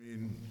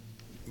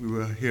we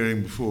were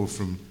hearing before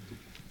from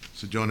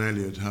Sir John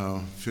Eliot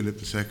how Philip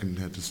II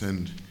had to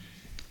send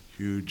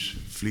huge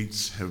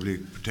fleets, heavily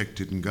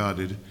protected and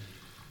guarded,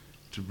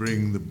 to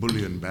bring the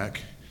bullion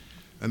back,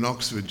 and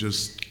Oxford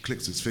just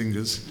clicks its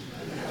fingers.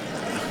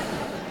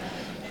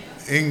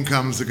 In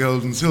comes the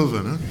gold and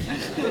silver, no?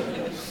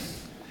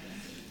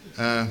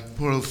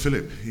 Poor old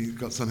Philip, he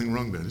got something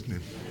wrong there, didn't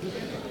he?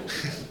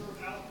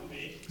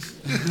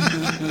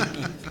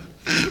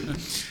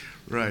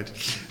 Right.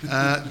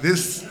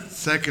 This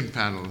second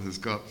panel has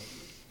got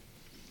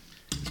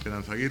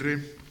Esperanza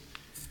Aguirre,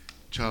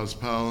 Charles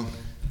Powell,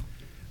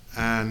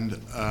 and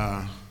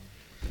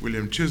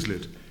William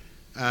Chislett.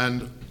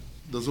 And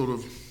the sort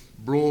of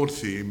broad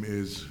theme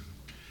is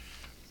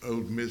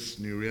old myths,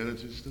 new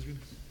realities. Does it?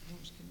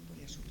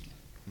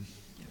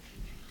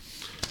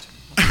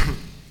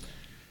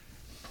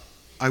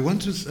 I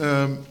want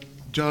to,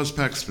 Giles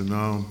Paxman,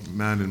 our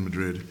man in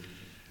Madrid,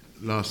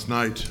 last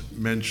night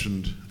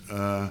mentioned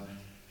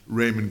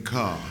Raymond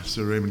Carr,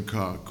 Sir Raymond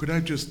Carr. Could I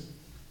just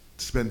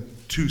spend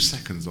 2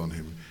 seconds on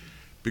him?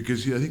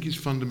 Because I think he's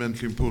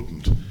fundamentally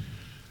important.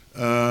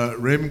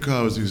 Raymond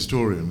Carr was a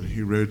historian.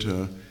 He wrote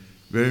a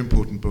very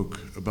important book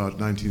about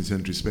 19th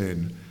century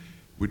Spain,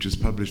 which was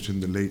published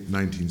in the late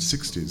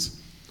 1960s.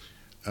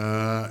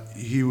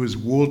 He was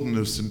warden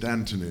of St.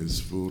 Anthony's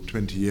for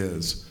 20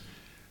 years,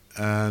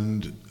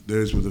 and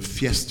those were the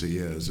fiesta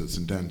years at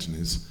St.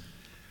 Anthony's.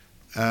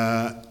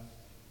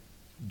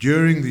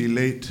 During the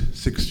late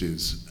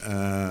 60s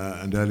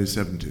and early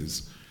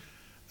 70s,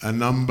 a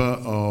number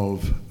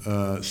of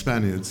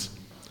Spaniards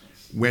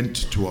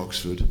went to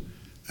Oxford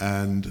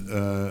and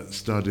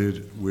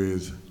studied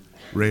with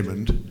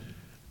Raymond,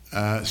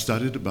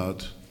 studied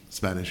about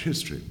Spanish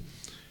history.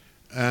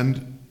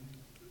 And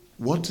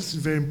what is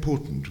very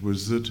important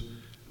was that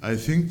I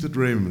think that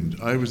Raymond,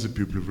 I was a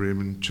pupil of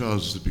Raymond,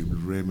 Charles was a pupil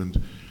of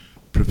Raymond,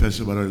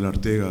 Professor Manuel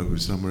Ortega,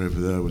 who's somewhere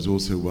over there, was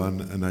also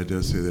one, and I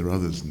dare say there are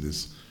others in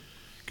this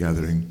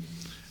gathering.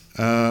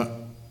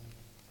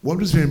 What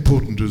was very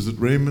important was that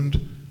Raymond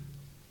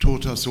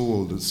taught us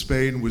all that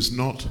Spain was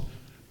not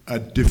a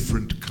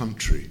different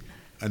country,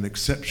 an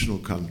exceptional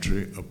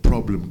country, a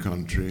problem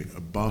country,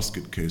 a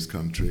basket case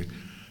country,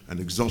 an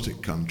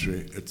exotic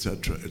country,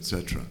 etc.,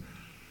 etc.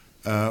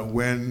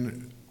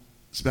 When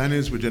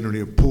Spaniards were generally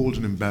appalled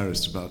and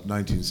embarrassed about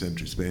 19th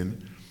century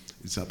Spain,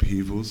 its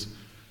upheavals,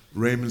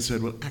 Raymond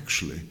said, well,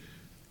 actually,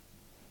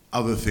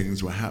 other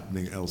things were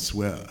happening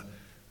elsewhere,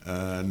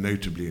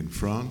 notably in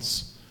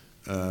France,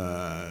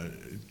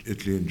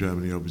 Italy and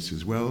Germany obviously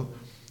as well.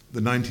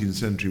 The 19th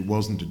century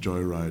wasn't a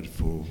joyride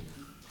for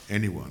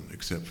anyone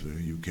except for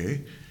the UK,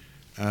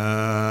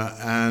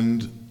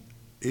 and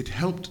it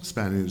helped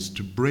Spaniards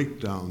to break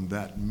down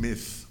that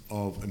myth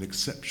of an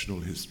exceptional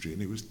history,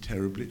 and it was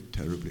terribly,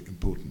 terribly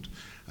important.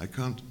 I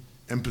can't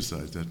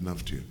emphasize that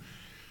enough to you.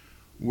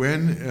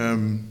 When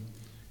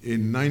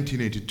in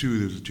 1982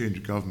 there was a change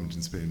of government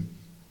in Spain,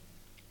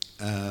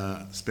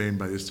 Spain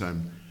by this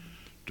time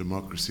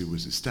democracy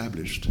was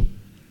established,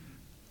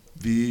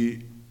 the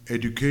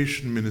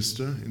education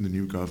minister in the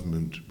new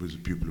government was a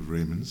pupil of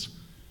Raymond's.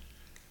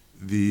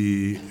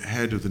 The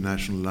head of the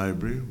National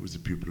Library was a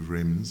pupil of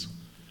Raymond's.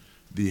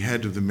 The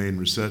head of the main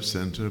research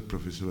center,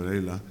 Professor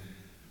Varela,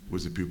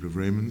 was a pupil of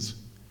Raymond's.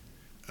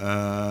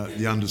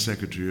 The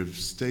Undersecretary of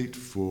State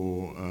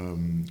for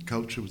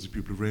Culture was a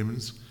pupil of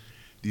Raymond's.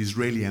 The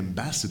Israeli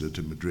ambassador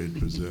to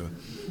Madrid was a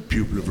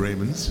pupil of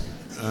Raymond's.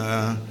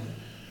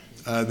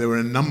 There were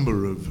a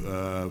number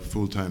of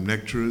full-time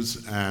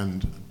lecturers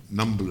and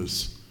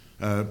numberless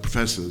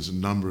professors and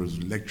number of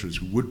lecturers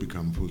who would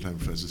become full-time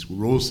professors who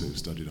were also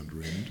studied under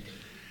Raymond.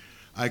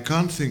 I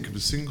can't think of a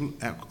single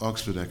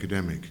Oxford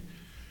academic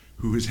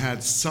who has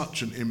had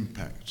such an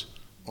impact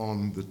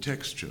on the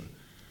texture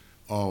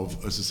of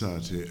a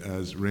society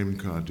as Raymond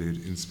Carr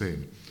did in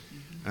Spain.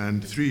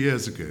 And 3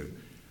 years ago,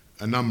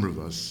 a number of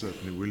us,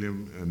 certainly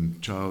William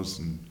and Charles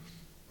and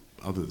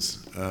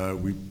others,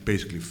 we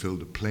basically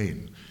filled a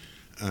plane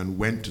and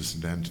went to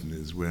St.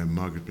 Anthony's, where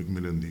Margaret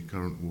Macmillan, the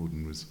current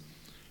warden, was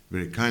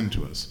very kind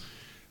to us.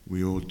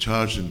 We all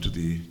charged into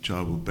the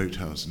Charwell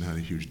boathouse and had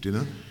a huge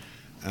dinner,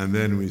 and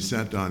then we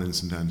sat down in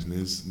St.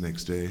 Anthony's the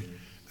next day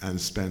and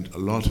spent a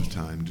lot of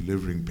time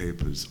delivering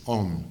papers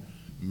on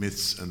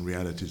myths and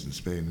realities in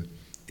Spain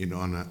in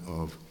honor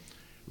of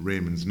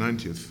Raymond's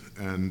 90th,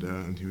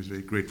 and he was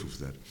very grateful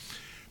for that.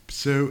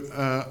 So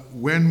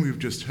when we've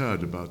just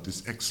heard about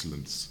this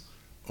excellence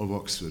of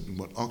Oxford and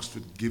what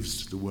Oxford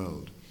gives to the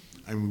world,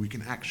 I mean, we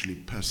can actually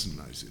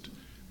personalize it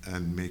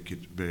and make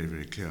it very,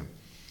 very clear.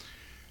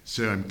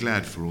 So I'm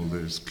glad for all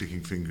those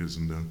clicking fingers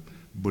and the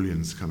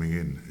bullions coming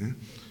in.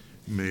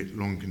 May it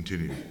long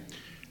continue.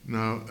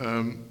 Now,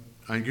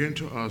 I'm going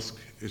to ask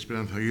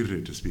Esperanza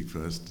Aguirre to speak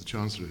first. The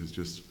Chancellor has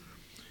just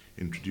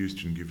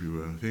introduced you and give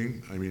you a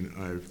thing. I mean,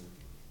 I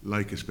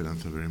like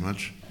Esperanza very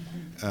much.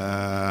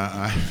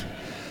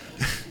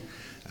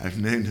 I've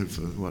known her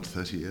for,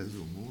 30 years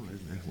or more,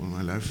 isn't it? All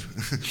my life.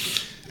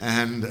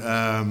 and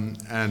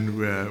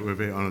we're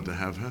very honored to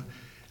have her.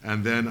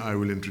 And then I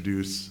will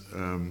introduce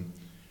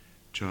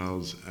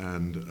Charles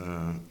and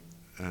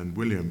and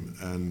William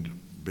and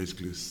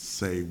basically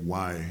say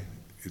why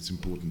it's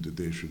important that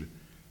they should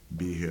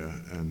be here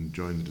and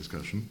join the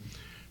discussion.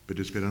 But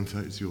Esperanza,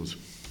 it's yours.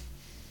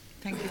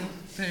 Thank you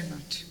very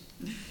much.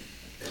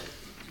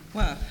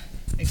 Well,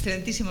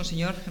 excelentísimo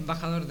señor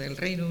embajador del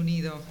Reino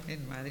Unido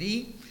en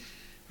Madrid,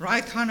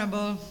 Right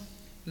Honourable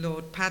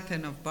Lord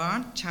Patten of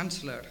Barnes,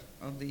 Chancellor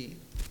of the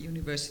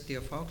University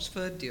of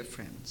Oxford, dear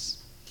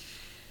friends.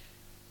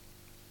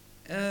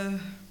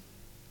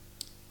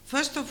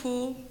 First of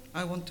all,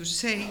 I want to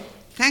say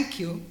thank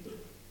you,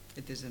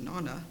 it is an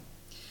honor,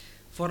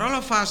 for all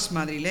of us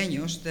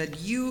Madrileños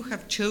that you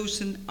have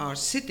chosen our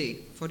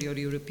city for your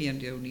European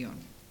Union.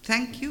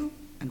 Thank you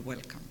and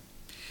welcome.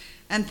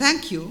 And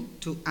thank you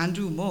to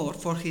Andrew Moore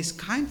for his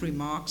kind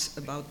remarks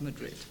about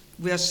Madrid.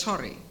 We are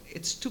sorry,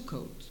 it's too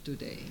cold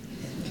today.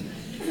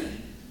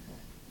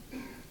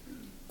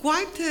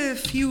 Quite a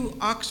few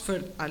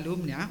Oxford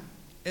alumni,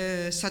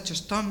 such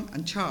as Tom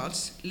and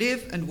Charles,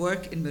 live and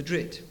work in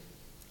Madrid.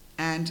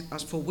 And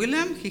as for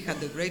William, he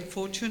had the great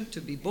fortune to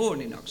be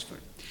born in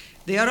Oxford.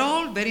 They are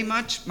all very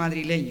much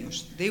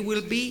Madrileños. They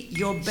will be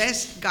your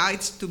best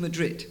guides to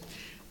Madrid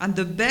and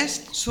the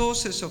best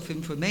sources of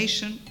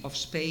information of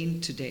Spain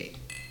today.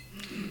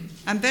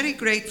 I'm very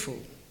grateful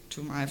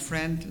to my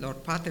friend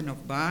Lord Patten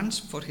of Barnes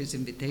for his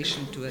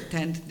invitation to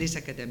attend this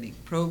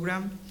academic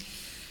program.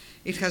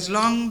 It has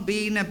long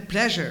been a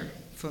pleasure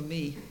for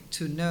me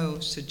to know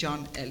Sir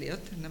John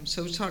Eliot, and I'm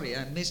so sorry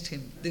I missed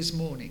him this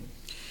morning.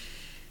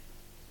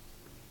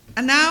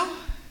 And now,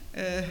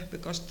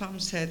 because Tom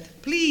said,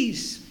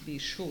 please be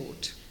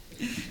short,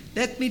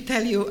 let me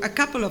tell you a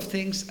couple of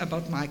things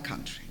about my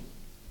country.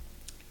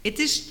 It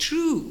is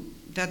true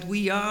that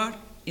we are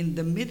in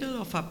the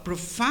middle of a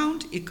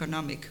profound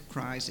economic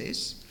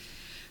crisis,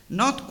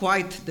 not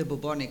quite the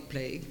bubonic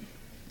plague,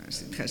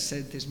 as it has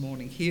said this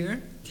morning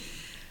here.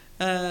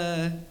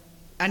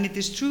 And it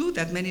is true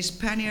that many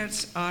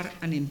Spaniards are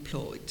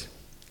unemployed.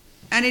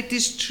 And it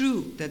is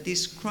true that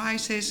this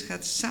crisis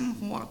has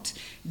somewhat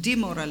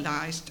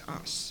demoralized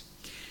us.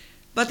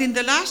 But in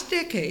the last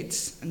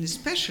decades, and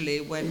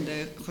especially when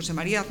José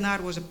María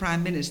Aznar was a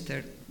prime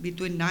minister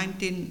between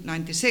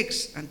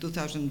 1996 and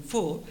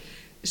 2004,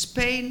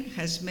 Spain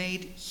has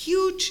made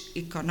huge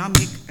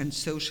economic and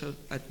social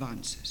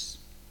advances.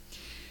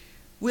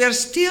 We are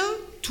still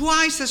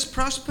twice as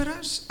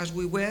prosperous as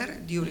we were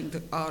during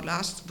our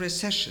last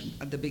recession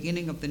at the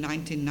beginning of the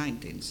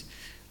 1990s,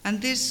 and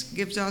this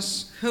gives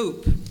us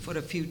hope for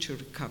a future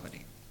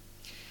recovery.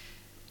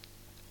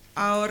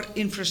 Our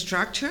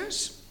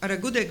infrastructures are a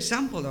good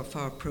example of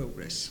our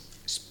progress.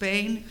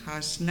 Spain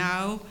has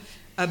now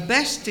a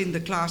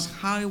best-in-the-class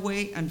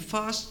highway and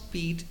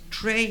fast-speed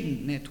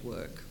train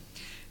network,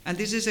 and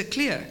this is a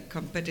clear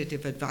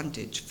competitive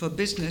advantage for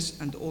business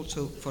and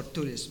also for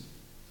tourism.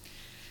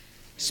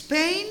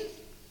 Spain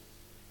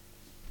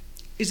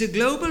is a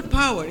global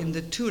power in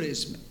the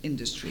tourism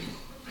industry.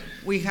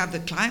 We have the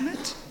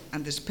climate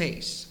and the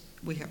space.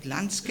 We have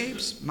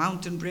landscapes,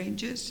 mountain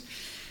ranges,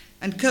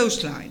 and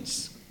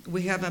coastlines.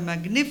 We have a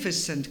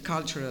magnificent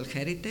cultural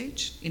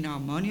heritage in our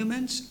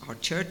monuments, our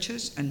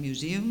churches and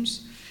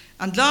museums.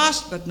 And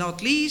last but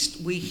not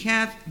least, we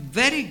have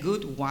very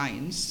good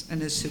wines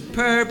and a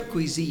superb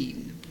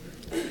cuisine.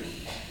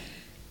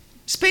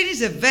 Spain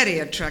is a very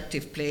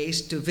attractive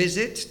place to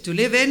visit, to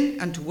live in,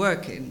 and to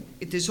work in.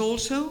 It is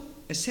also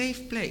a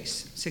safe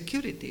place.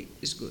 Security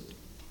is good.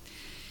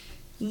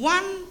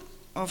 One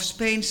of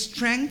Spain's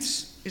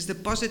strengths is the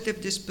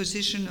positive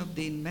disposition of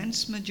the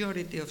immense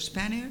majority of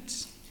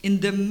Spaniards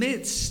in the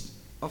midst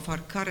of our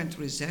current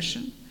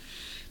recession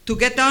to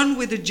get on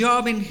with the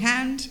job in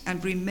hand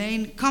and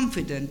remain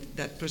confident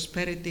that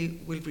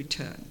prosperity will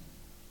return.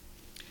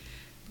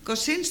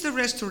 Because since the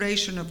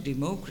restoration of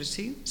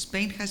democracy,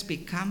 Spain has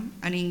become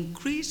an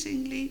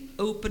increasingly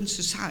open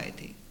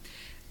society,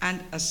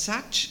 and as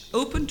such,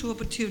 open to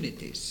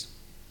opportunities.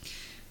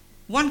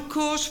 One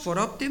cause for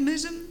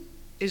optimism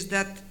is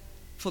that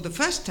for the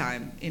first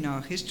time in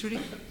our history,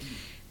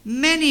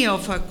 many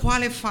of our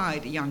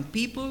qualified young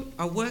people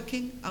are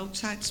working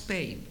outside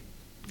Spain.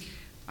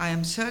 I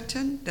am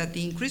certain that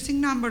the increasing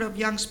number of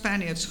young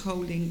Spaniards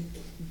holding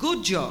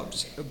good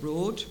jobs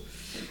abroad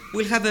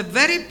will have a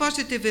very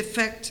positive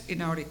effect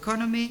in our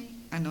economy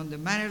and on the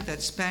manner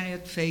that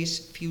Spaniards face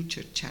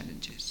future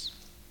challenges.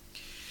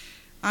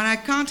 And I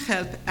can't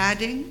help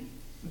adding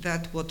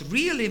that what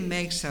really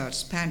makes our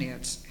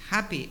Spaniards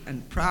happy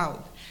and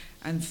proud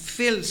and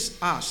fills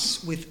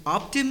us with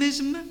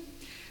optimism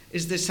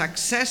is the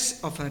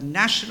success of our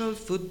national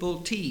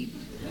football team,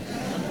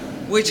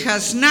 which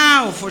has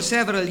now for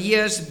several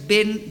years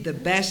been the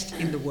best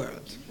in the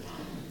world.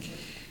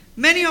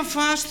 Many of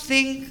us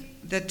think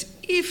that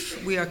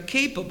if we are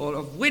capable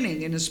of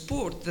winning in a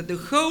sport that the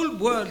whole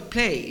world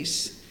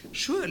plays,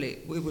 surely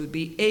we will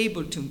be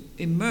able to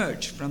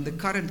emerge from the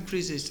current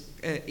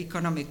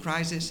economic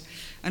crisis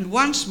and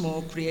once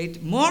more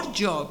create more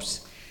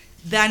jobs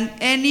than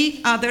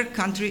any other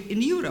country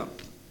in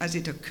Europe, as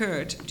it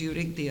occurred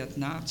during the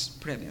Aznar's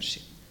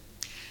premiership.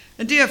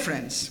 And dear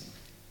friends,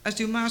 as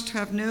you must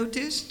have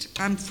noticed,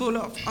 I'm full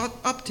of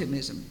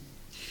optimism.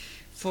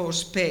 for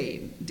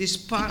Spain,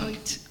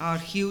 despite our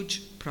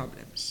huge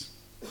problems.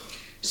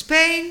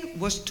 Spain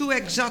was too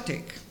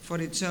exotic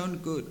for its own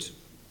good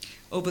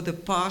over the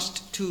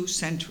past 2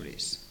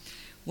 centuries,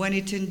 when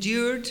it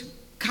endured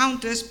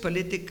countless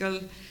political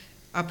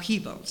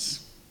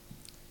upheavals.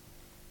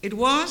 It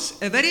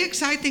was a very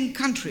exciting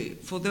country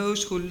for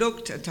those who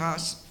looked at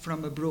us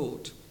from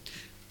abroad.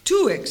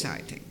 Too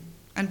exciting.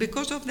 And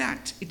because of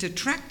that, it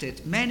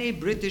attracted many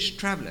British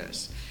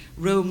travelers,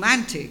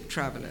 romantic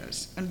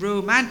travelers, and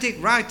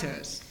romantic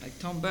writers like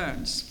Tom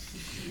Burns.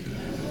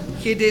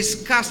 He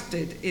discussed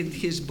it in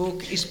his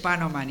book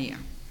Hispanomania.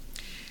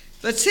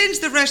 But since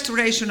the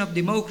restoration of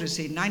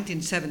democracy in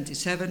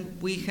 1977,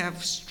 we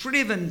have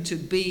striven to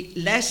be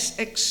less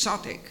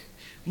exotic,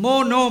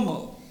 more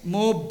normal,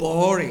 more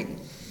boring.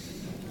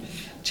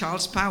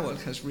 Charles Powell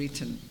has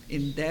written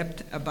in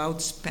depth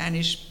about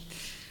Spanish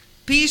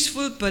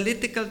peaceful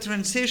political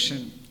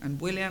transition,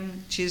 and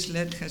William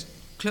Chislett has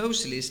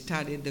closely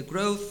studied the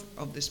growth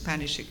of the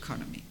Spanish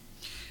economy.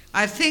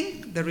 I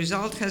think the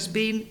result has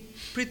been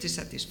pretty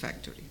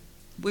satisfactory.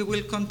 We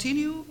will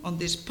continue on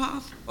this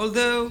path,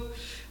 although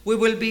we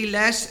will be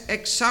less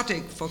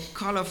exotic for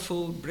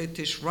colorful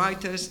British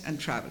writers and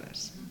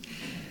travelers.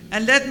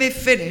 And let me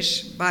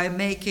finish by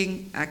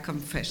making a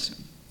confession.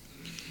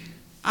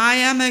 I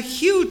am a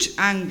huge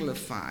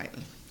Anglophile,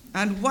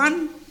 and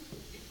one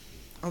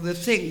of the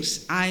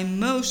things I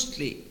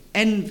mostly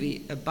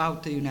envy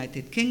about the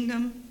United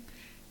Kingdom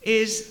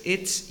is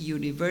its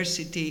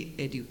university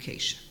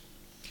education.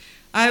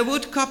 I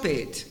would copy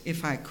it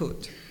if I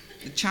could.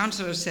 The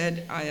Chancellor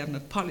said I am a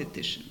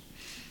politician.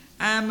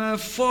 I am a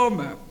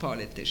former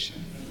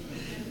politician.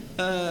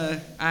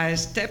 I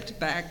stepped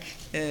back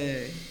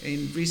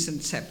in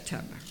recent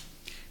September.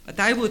 But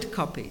I would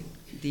copy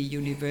the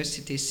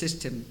university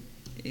system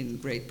in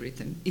Great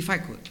Britain if I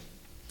could.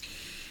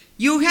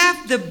 You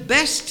have the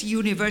best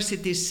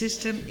university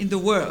system in the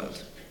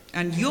world,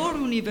 and your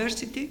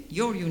university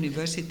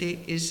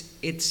is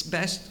its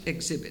best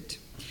exhibit.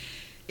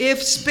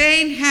 If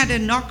Spain had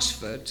an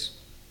Oxford,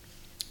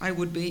 I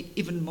would be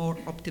even more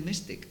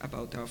optimistic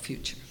about our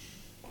future.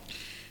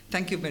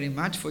 Thank you very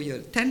much for your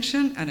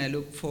attention, and I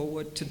look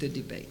forward to the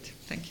debate.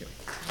 Thank you.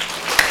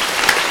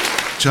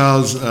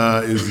 Charles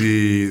is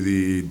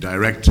the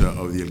director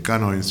of the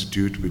Elcano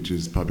Institute, which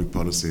is public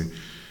policy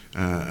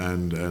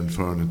and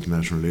foreign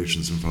international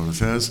relations and foreign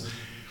affairs.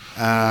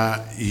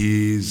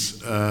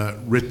 He's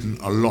written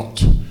a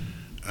lot,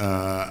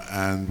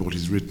 and what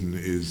he's written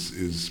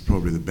is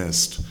probably the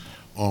best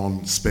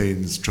on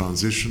Spain's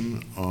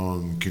transition,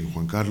 on King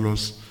Juan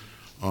Carlos,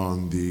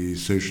 on the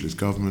socialist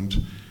government,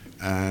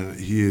 and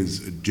he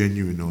is a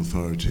genuine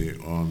authority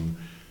on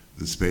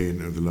the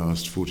Spain of the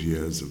last 40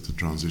 years of the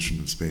transition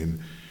of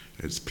Spain,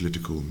 its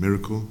political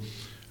miracle,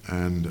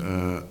 and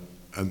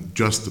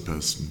just the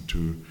person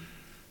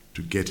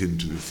to get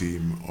into the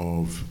theme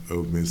of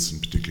old myths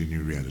and particularly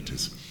new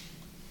realities.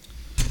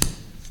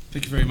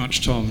 Thank you very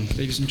much, Tom.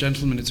 Ladies and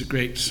gentlemen, it's a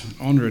great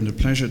honor and a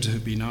pleasure to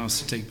have been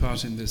asked to take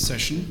part in this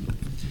session.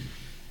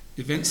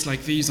 Events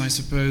like these, I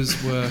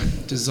suppose, were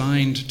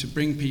designed to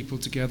bring people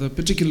together,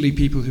 particularly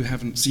people who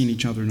haven't seen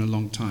each other in a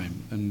long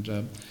time. And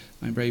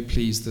I'm very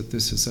pleased that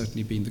this has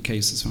certainly been the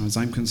case as far as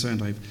I'm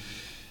concerned. I've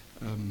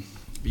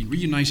been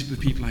reunited with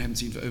people I haven't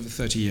seen for over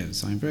 30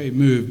 years. I'm very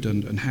moved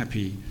and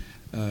happy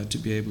to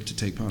be able to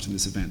take part in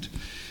this event.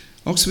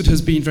 Oxford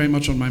has been very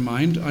much on my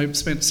mind. I've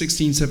spent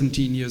 16,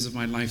 17 years of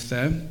my life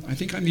there. I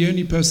think I'm the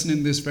only person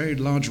in this very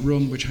large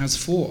room which has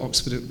 4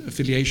 Oxford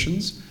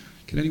affiliations.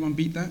 Can anyone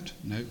beat that?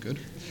 No, good.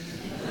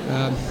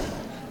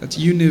 That's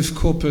Univ,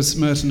 Corpus,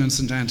 Merton and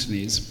St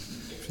Antony's,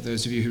 for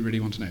those of you who really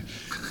want to know.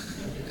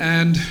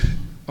 And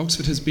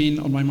Oxford has been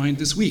on my mind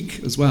this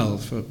week as well,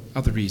 for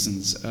other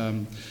reasons.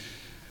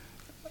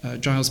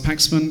 Giles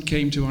Paxman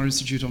came to our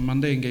institute on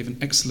Monday and gave an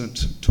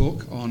excellent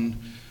talk on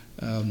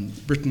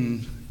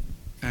Britain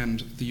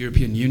and the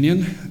European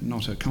Union.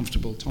 Not a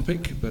comfortable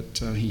topic, but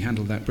he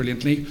handled that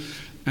brilliantly.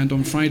 And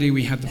on Friday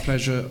we had the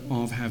pleasure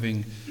of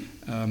having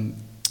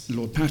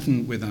Lord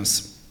Patten with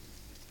us.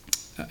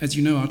 As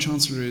you know, our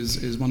Chancellor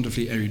is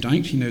wonderfully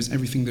erudite. He knows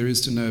everything there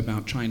is to know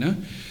about China.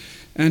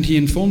 And he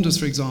informed us,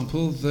 for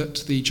example,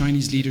 that the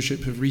Chinese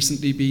leadership have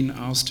recently been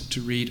asked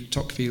to read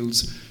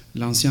Tocqueville's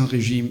L'Ancien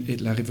Régime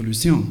et la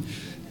Révolution.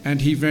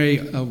 And he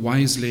very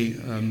wisely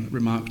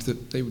remarked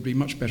that they would be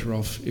much better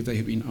off if they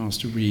had been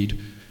asked to read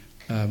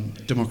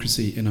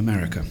Democracy in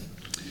America.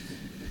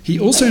 He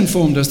also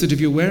informed us that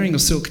if you're wearing a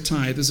silk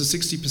tie, there's a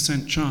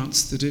 60%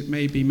 chance that it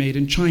may be made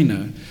in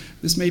China.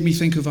 This made me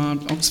think of our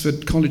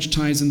Oxford college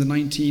ties in the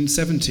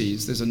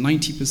 1970s. There's a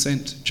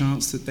 90%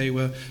 chance that they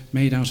were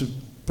made out of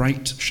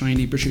bright,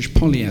 shiny British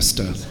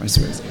polyester, I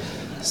suppose.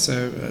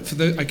 So for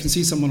those, I can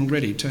see someone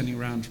already turning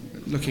around,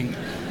 looking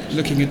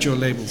at your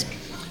labels.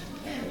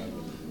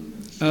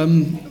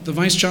 The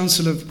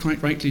Vice-Chancellor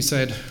quite rightly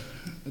said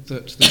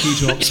that the key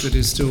to Oxford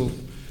is still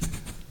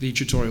the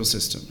tutorial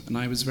system. And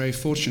I was very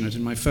fortunate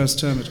in my first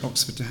term at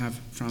Oxford to have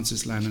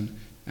Frances Lannan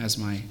as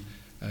my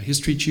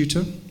history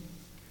tutor.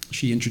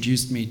 She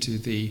introduced me to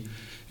the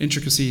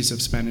intricacies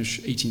of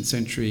Spanish 18th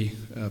century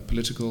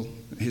political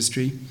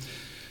history.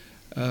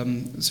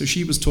 So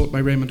she was taught by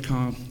Raymond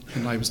Carr,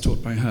 and I was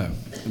taught by her,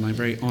 and I'm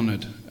very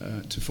honored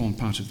to form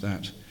part of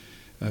that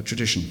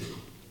tradition.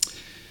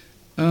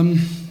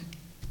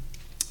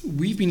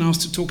 We've been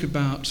asked to talk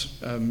about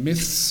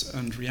myths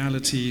and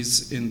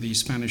realities in the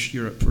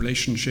Spanish-Europe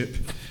relationship.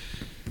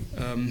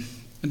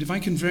 And if I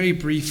can very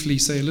briefly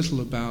say a little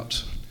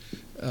about,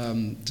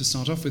 to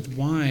start off with,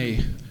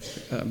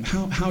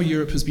 how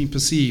Europe has been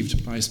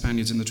perceived by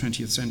Spaniards in the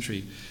 20th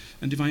century.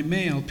 And if I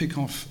may, I'll pick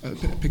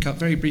up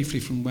very briefly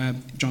from where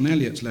John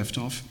Eliot left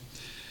off.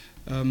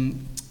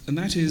 And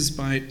that is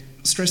by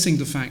stressing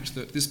the fact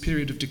that this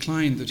period of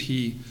decline that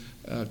he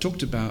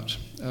talked about,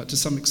 to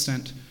some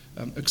extent,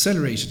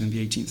 accelerated in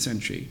the 18th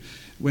century.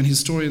 When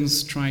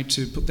historians tried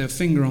to put their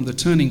finger on the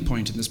turning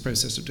point in this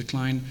process of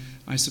decline,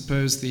 I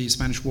suppose the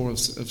Spanish War of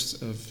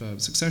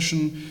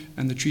Succession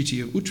and the Treaty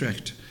of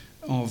Utrecht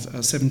of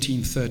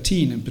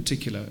 1713 in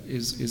particular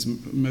is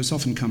most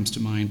often comes to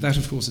mind. That,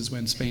 of course, is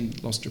when Spain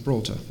lost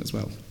Gibraltar as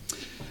well,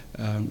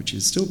 which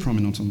is still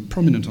prominent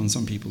on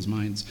some people's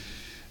minds.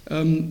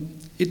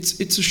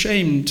 It's a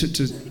shame to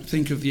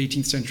think of the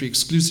 18th century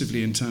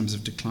exclusively in terms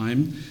of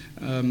decline.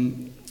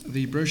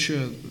 The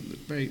brochure, the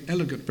very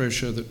elegant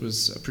brochure that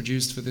was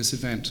produced for this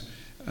event,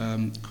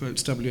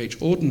 quotes W.H.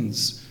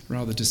 Auden's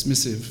rather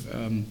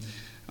dismissive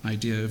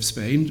idea of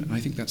Spain. I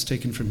think that's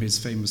taken from his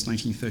famous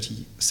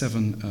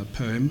 1937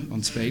 poem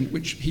on Spain,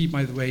 which he,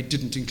 by the way,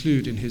 didn't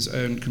include in his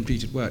own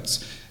complete work,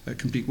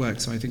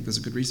 so I think there's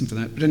a good reason for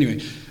that. But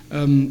anyway,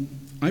 I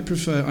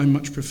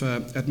much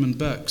prefer Edmund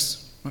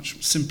Burke's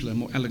much simpler,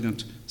 more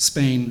elegant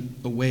Spain,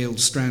 a whale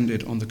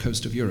stranded on the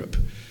coast of Europe.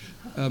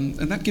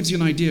 And that gives you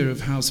an idea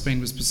of how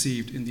Spain was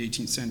perceived in the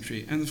 18th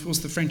century. And of course,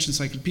 the French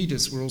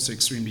encyclopedists were also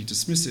extremely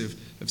dismissiff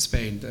of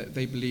Spain.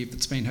 They believed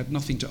that Spain had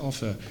nothing to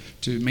offer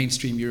to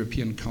mainstream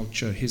European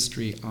culture,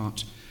 history,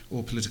 art,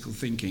 or political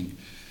thinking.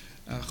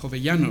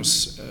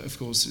 Jovellanos, of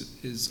course,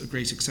 is a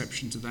great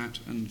exception to that,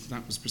 and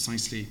that was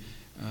precisely,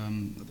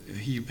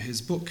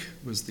 his book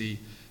was the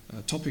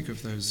topic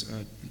of those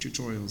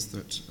tutorials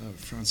that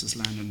Francis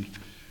Lannon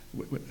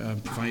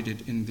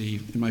provided in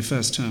my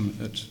first term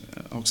at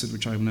Oxford,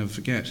 which I will never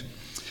forget.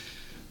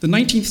 The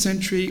 19th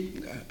century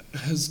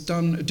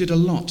did a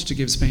lot to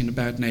give Spain a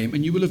bad name,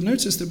 and you will have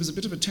noticed there was a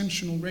bit of a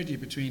tension already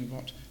between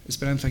what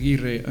Esperanza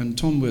Aguirre and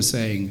Tom were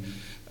saying.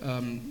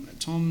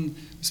 Tom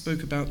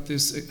spoke about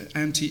this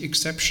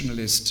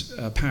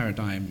anti-exceptionalist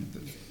paradigm,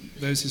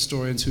 those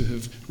historians who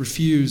have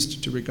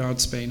refused to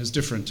regard Spain as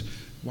different,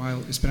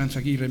 while Esperanza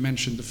Aguirre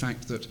mentioned the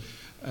fact that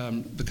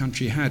the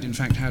country had, in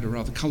fact, had a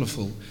rather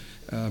colourful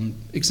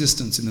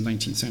existence in the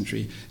 19th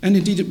century. And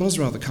indeed it was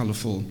rather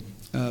colourful.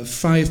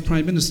 5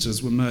 prime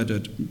ministers were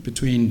murdered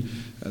between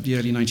the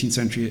early 19th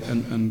century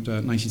and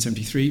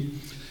 1973.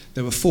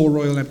 There were 4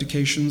 royal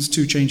abdications,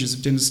 2 changes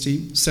of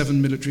dynasty, 7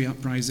 military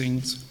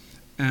uprisings,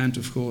 and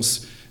of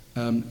course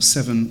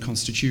 7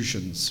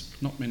 constitutions.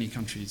 Not many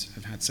countries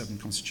have had 7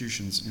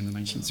 constitutions in the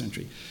 19th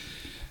century.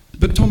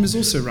 But Tom is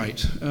also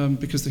right,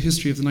 because the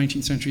history of the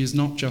 19th century is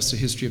not just a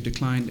history of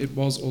decline, it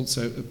was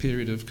also a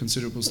period of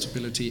considerable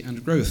stability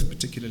and growth,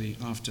 particularly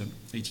after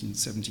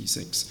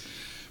 1876.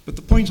 But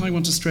the point I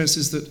want to stress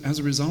is that as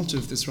a result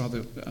of this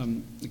rather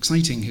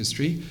exciting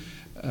history,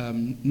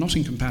 not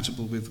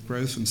incompatible with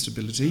growth and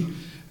stability,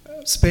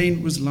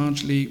 Spain was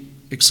largely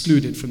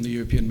excluded from the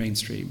European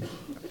mainstream.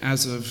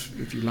 As of,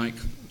 if you like,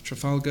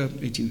 Trafalgar,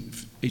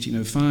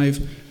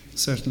 1805,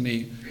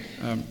 certainly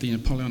the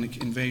Napoleonic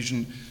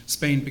invasion,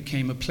 Spain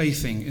became a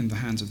plaything in the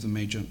hands of the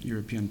major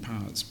European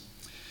powers.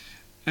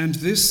 And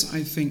this,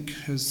 I think,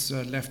 has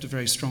left a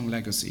very strong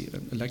legacy,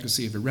 a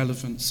legacy of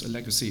irrelevance, a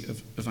legacy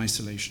of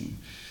isolation.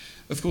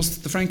 Of course,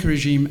 the Franco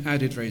regime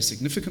added very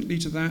significantly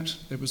to that.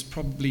 There was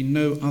probably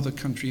no other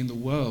country in the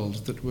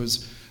world that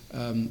was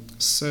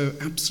so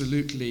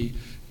absolutely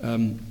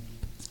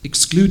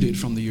excluded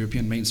from the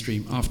European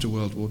mainstream after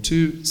World War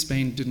II.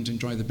 Spain didn't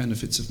enjoy the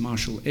benefits of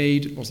Marshall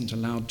aid, it wasn't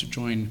allowed to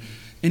join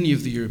any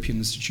of the European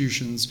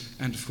institutions,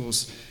 and of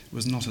course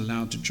was not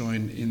allowed to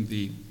join in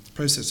the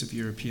process of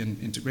European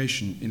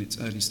integration in its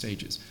early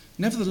stages.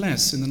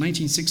 Nevertheless, in the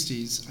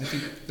 1960s, I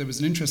think there was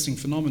an interesting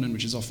phenomenon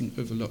which is often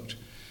overlooked.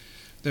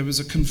 There was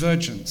a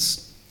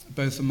convergence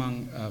both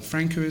among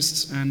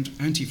Francoists and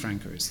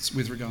anti-Francoists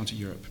with regard to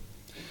Europe.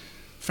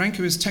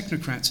 Francoist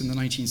technocrats in the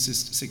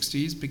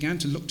 1960s began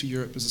to look to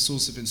Europe as a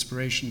source of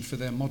inspiration for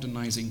their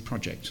modernizing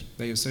project.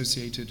 They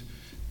associated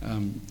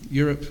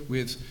Europe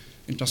with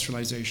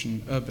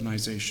industrialization,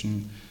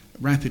 urbanization,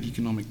 rapid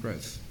economic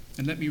growth.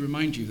 And let me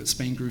remind you that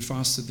Spain grew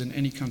faster than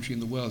any country in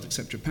the world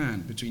except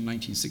Japan between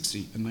 1960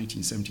 and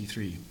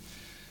 1973.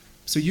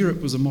 So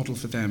Europe was a model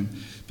for them.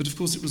 But of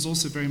course it was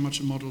also very much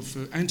a model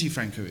for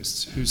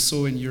anti-Francoists who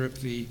saw in Europe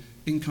the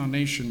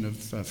incarnation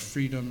of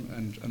freedom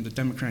and the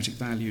democratic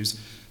values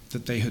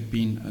that they had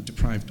been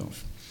deprived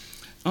of.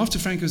 After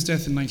Franco's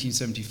death in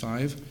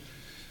 1975,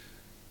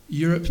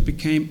 Europe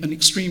became an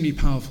extremely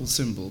powerful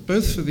symbol,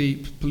 both for the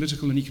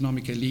political and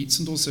economic elites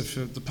and also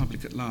for the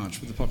public at large,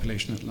 for the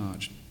population at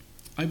large.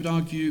 I would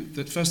argue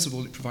that, first of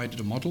all, it provided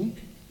a model,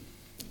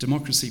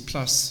 democracy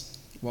plus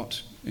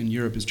what in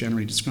Europe is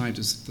generally described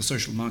as the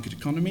social market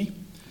economy.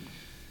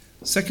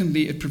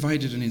 Secondly, it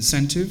provided an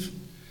incentive.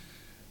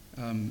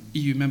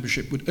 EU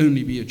membership would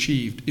only be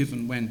achieved if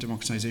and when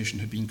democratization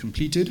had been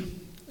completed.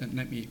 And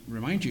let me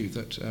remind you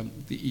that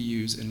the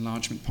EU's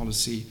enlargement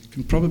policy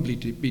can probably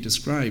be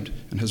described,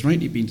 and has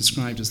rightly been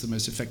described, as the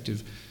most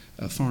effective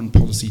foreign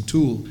policy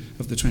tool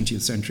of the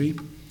 20th century.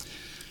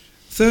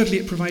 Thirdly,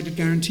 it provided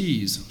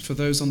guarantees for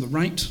those on the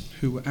right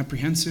who were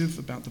apprehensive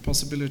about the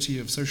possibility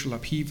of social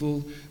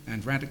upheaval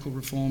and radical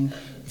reform.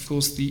 Of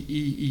course, the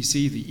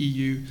EEC, the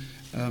EU,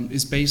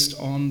 is based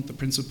on the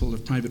principle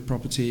of private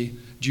property,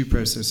 due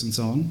process, and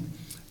so on.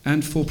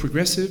 And for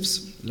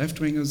progressives,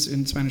 left-wingers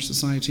in Spanish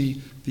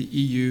society, the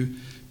EU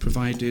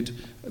provided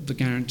the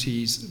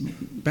guarantees,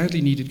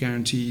 badly needed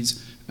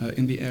guarantees,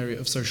 in the area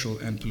of social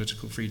and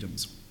political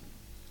freedoms.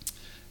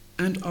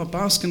 And our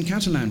Basque and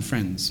Catalan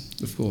friends,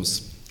 of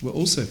course, were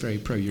also very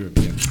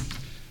pro-European.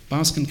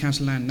 Basque and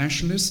Catalan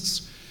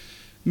nationalists,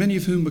 many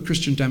of whom were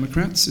Christian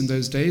Democrats in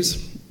those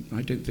days.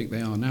 I don't think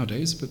they are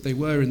nowadays, but they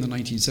were in the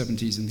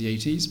 1970s and the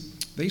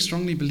 80s. They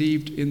strongly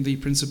believed in the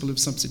principle of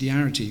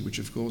subsidiarity, which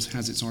of course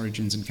has its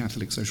origins in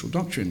Catholic social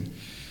doctrine.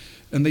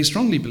 And they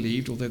strongly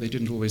believed, although they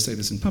didn't always say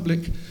this in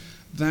public,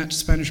 that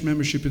Spanish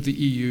membership of the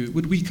EU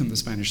would weaken the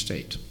Spanish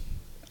state.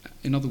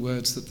 In other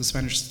words, that the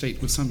Spanish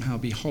state would somehow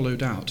be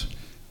hollowed out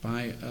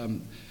by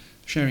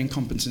sharing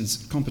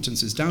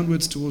competences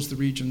downwards towards the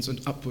regions and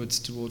upwards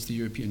towards the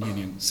European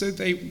Union. So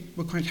they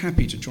were quite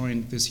happy to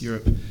join this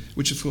Europe,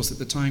 which of course at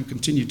the time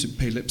continued to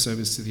pay lip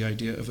service to the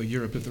idea of a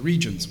Europe of the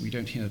regions. We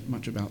don't hear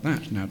much about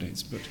that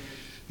nowadays, but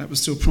that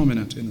was still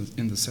prominent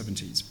in the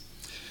 70s.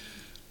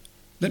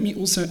 Let me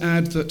also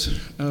add that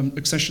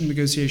accession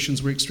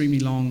negotiations were extremely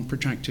long,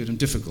 protracted, and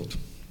difficult.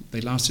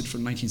 They lasted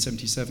from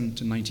 1977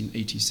 to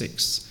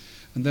 1986.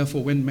 And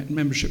therefore, when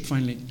membership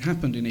finally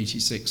happened in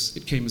 86,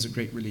 it came as a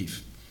great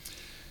relief.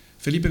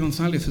 Felipe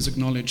González has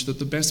acknowledged that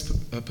the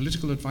best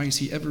political advice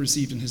he ever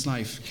received in his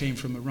life came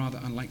from a rather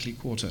unlikely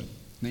quarter,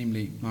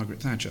 namely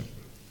Margaret Thatcher.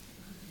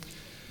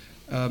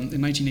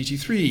 In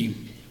 1983,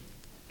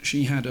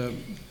 she had a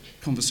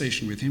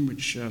conversation with him,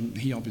 which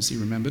he obviously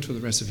remembered for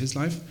the rest of his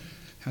life,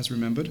 has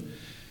remembered,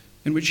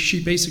 in which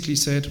she basically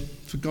said,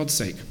 for God's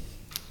sake,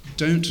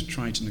 don't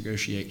try to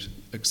negotiate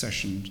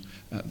accession,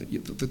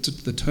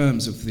 the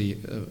terms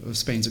of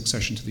Spain's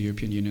accession to the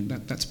European Union.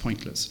 That's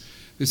pointless.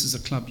 This is a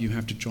club you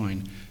have to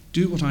join.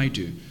 Do what I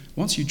do.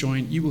 Once you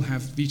join, you will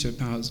have veto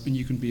powers and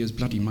you can be as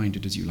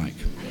bloody-minded as you like.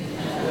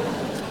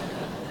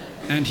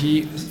 And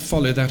he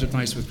followed that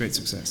advice with great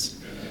success.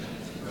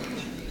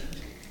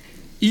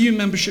 EU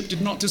membership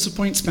did not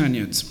disappoint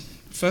Spaniards.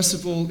 First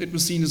of all, it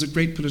was seen as a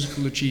great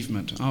political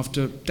achievement.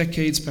 After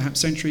decades, perhaps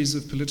centuries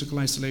of political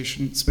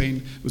isolation,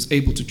 Spain was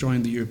able to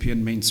join the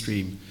European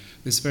mainstream,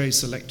 this very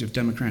selective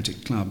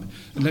democratic club.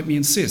 And let me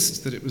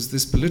insist that it was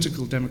this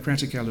political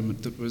democratic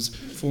element that was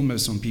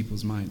foremost on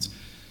people's minds.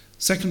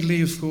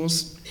 Secondly, of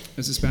course,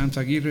 as Esperanza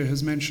Aguirre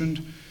has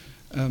mentioned,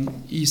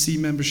 EC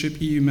membership,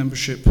 EU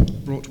membership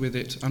brought with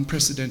it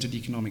unprecedented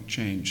economic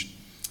change.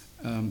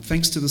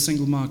 Thanks to the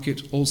single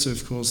market, also,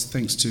 of course,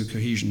 thanks to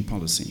cohesion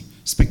policy.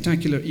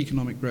 Spectacular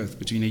economic growth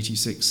between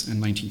 86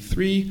 and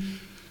 93,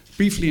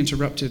 briefly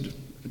interrupted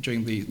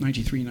during the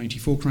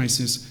 93-94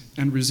 crisis,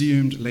 and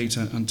resumed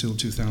later until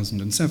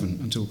 2007,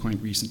 until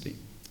quite recently.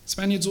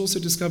 Spaniards also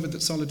discovered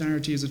that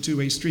solidarity is a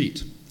two-way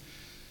street.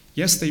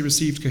 Yes, they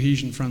received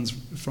cohesion funds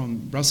from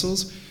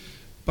Brussels,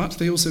 but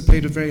they also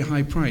paid a very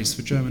high price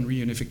for German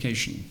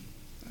reunification.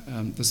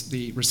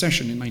 The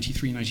recession in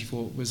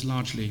 93-94 was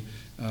largely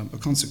a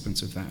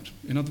consequence of that.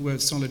 In other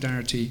words,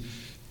 solidarity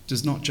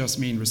does not just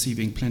mean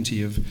receiving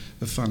plenty of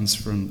funds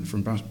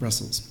from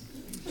Brussels.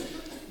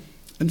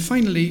 And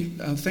finally,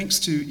 thanks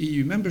to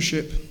EU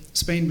membership,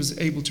 Spain was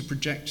able to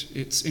project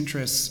its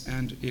interests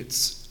and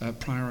its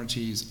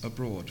priorities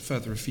abroad,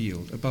 further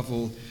afield, above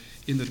all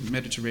in the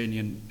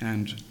Mediterranean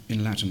and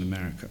in Latin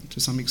America. To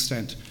some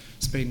extent,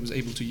 Spain was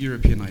able to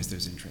Europeanize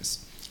those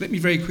interests. Let me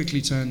very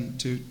quickly turn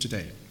to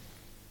today.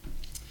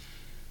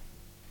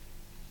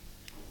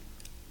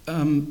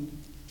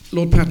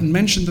 Lord Patton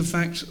mentioned the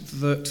fact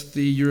that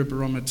the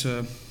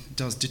Eurobarometer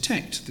does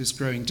detect this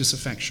growing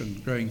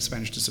disaffection, growing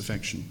Spanish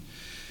disaffection.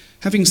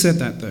 Having said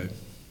that, though,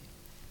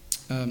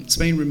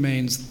 Spain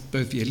remains,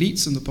 both the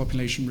elites and the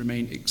population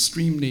remain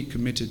extremely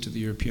committed to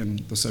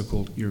the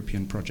so-called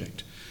European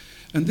project.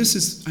 And this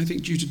is, I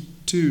think, due to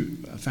two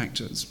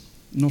factors,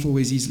 not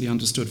always easily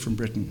understood from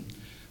Britain.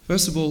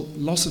 First of all,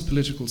 loss of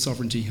political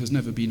sovereignty has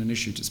never been an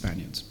issue to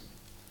Spaniards.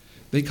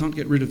 They can't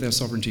get rid of their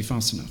sovereignty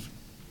fast enough.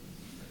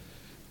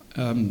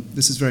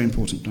 This is very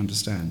important to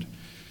understand.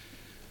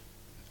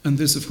 And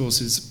this, of course,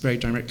 is very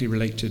directly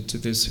related to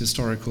this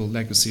historical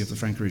legacy of the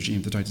Franco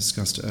regime that I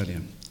discussed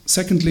earlier.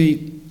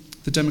 Secondly,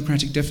 the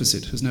democratic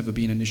deficit has never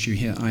been an issue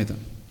here either.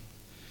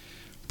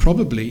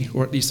 Probably,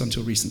 or at least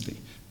until recently,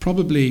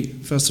 probably,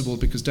 first of all,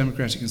 because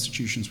democratic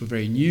institutions were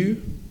very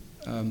new.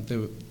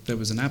 There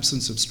was an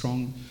absence of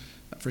strong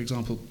For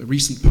example,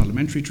 recent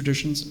parliamentary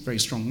traditions, very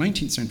strong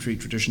 19th century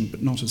tradition,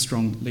 but not a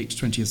strong late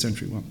 20th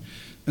century one.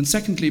 And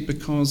secondly,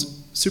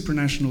 because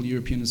supranational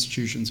European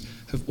institutions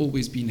have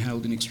always been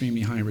held in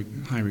extremely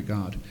high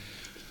regard.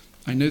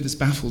 I know this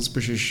baffles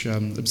British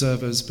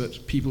observers,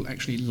 but people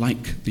actually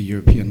like the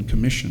European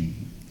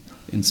Commission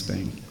in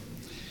Spain.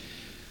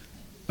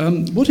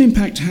 What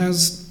impact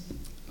has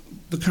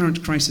the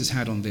current crisis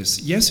had on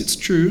this? Yes, it's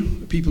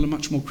true, people are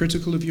much more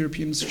critical of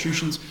European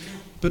institutions,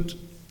 but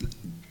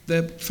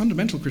their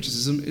fundamental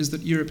criticism is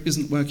that Europe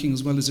isn't working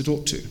as well as it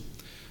ought to,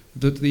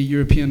 that the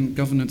European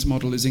governance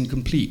model is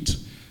incomplete,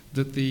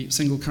 that the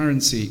single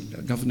currency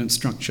governance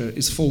structure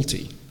is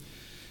faulty.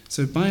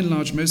 So by and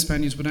large, most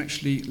Spaniards would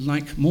actually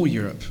like more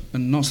Europe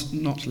and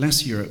not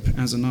less Europe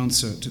as an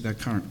answer to their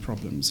current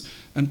problems.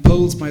 And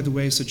polls, by the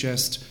way,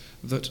 suggest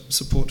that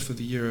support for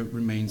the euro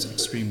remains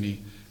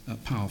extremely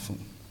powerful.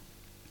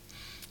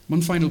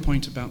 One final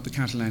point about the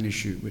Catalan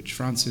issue, which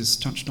Francis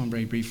touched on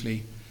very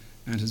briefly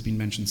and has been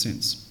mentioned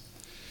since.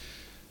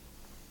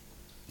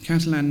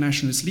 Catalan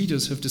nationalist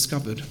leaders have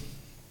discovered,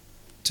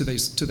 to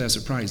their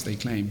surprise they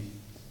claim,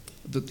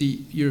 that the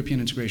European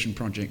integration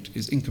project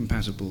is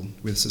incompatible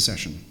with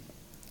secession.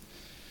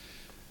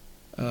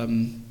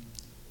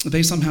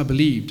 They somehow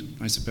believed,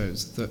 I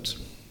suppose, that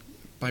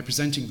by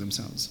presenting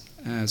themselves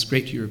as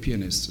great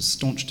Europeanists, as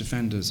staunch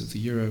defenders of the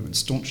euro and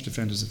staunch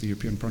defenders of the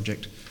European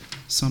project,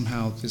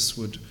 somehow this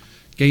would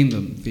gain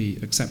them the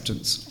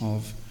acceptance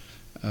of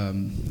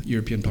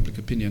European public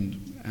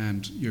opinion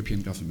and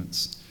European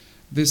governments.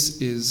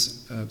 This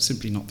is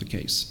simply not the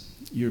case.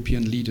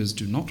 European leaders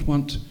do not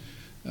want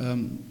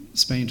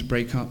Spain to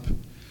break up.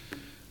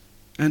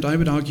 And I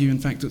would argue, in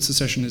fact, that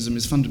secessionism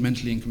is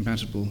fundamentally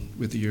incompatible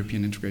with the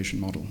European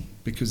integration model,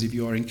 because if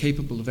you are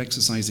incapable of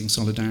exercising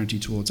solidarity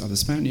towards other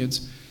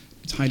Spaniards,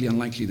 it's highly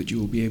unlikely that you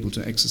will be able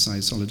to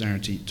exercise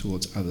solidarity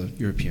towards other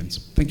Europeans.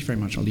 Thank you very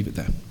much. I'll leave it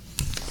there.